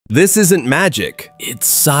This isn't magic, it's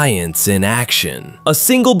science in action. A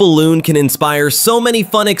single balloon can inspire so many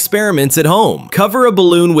fun experiments at home. Cover a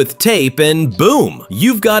balloon with tape and boom!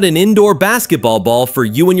 You've got an indoor basketball ball for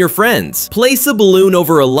you and your friends. Place a balloon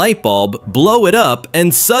over a light bulb, blow it up,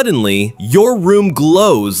 and suddenly, your room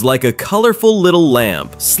glows like a colorful little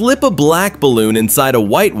lamp. Slip a black balloon inside a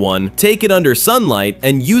white one, take it under sunlight,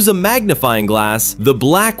 and use a magnifying glass. The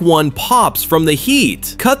black one pops from the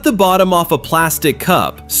heat. Cut the bottom off a plastic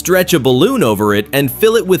cup. Stretch a balloon over it and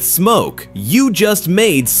fill it with smoke. You just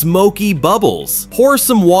made smoky bubbles. Pour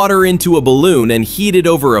some water into a balloon and heat it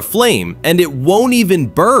over a flame, and it won't even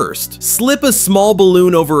burst. Slip a small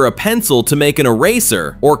balloon over a pencil to make an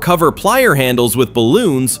eraser, or cover plier handles with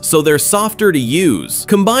balloons so they're softer to use.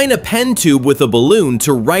 Combine a pen tube with a balloon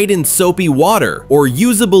to write in soapy water, or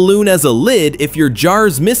use a balloon as a lid if your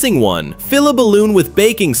jar's missing one. Fill a balloon with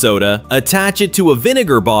baking soda, attach it to a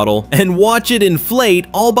vinegar bottle, and watch it inflate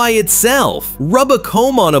all by itself. Rub a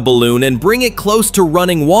comb on a balloon and bring it close to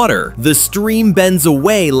running water. The stream bends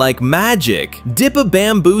away like magic. Dip a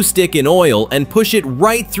bamboo stick in oil and push it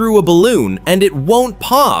right through a balloon and it won't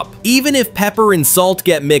pop. Even if pepper and salt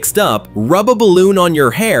get mixed up, rub a balloon on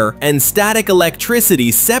your hair and static electricity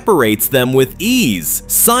separates them with ease.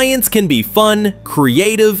 Science can be fun,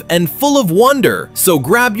 creative, and full of wonder. So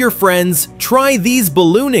grab your friends, try these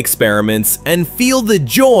balloon experiments, and feel the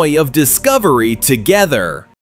joy of discovery together.